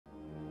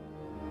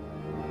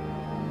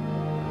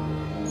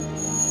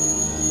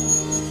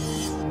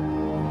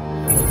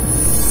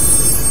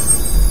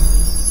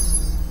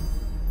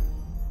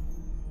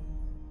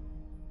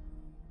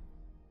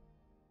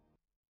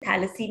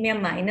thalassemia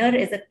minor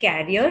is a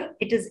carrier.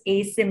 It is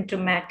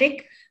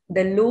asymptomatic.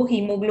 The low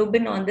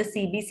hemoglobin on the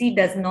CBC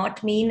does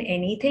not mean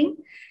anything.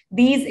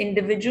 These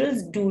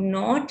individuals do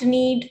not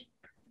need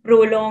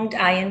prolonged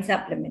iron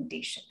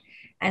supplementation.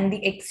 And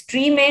the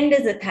extreme end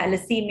is a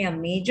thalassemia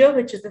major,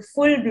 which is a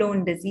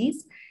full-blown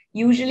disease.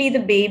 Usually the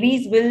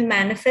babies will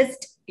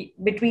manifest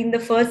between the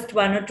first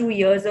 1 or 2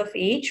 years of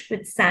age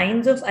with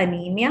signs of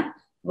anemia.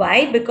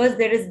 Why? Because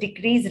there is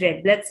decreased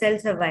red blood cell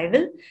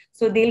survival.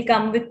 So they'll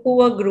come with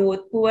poor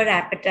growth, poor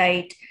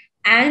appetite,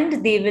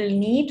 and they will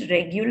need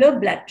regular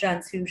blood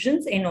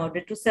transfusions in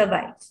order to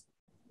survive.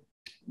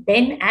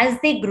 Then as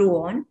they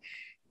grow on,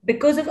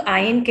 because of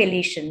iron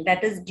chelation,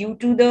 that is due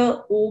to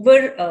the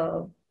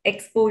over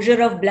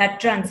exposure of blood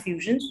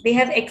transfusions, they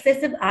have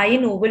excessive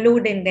iron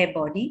overload in their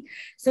body.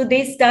 So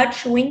they start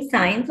showing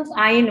signs of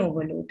iron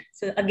overload.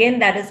 So again,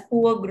 that is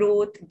poor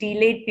growth,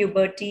 delayed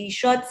puberty,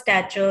 short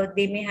stature.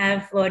 They may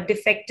have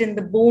defect in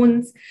the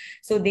bones.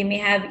 So they may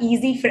have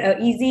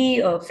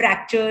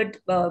fractured,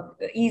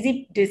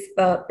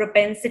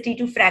 propensity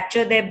to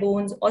fracture their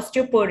bones,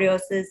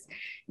 osteoporosis.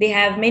 They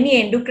have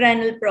many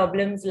endocrinal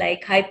problems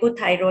like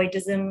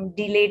hypothyroidism,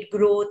 delayed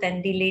growth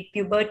and delayed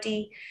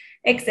puberty,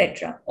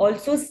 etc.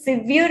 Also,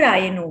 severe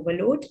iron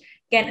overload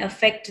can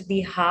affect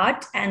the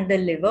heart and the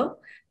liver,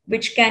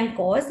 which can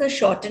cause a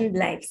shortened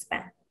lifespan.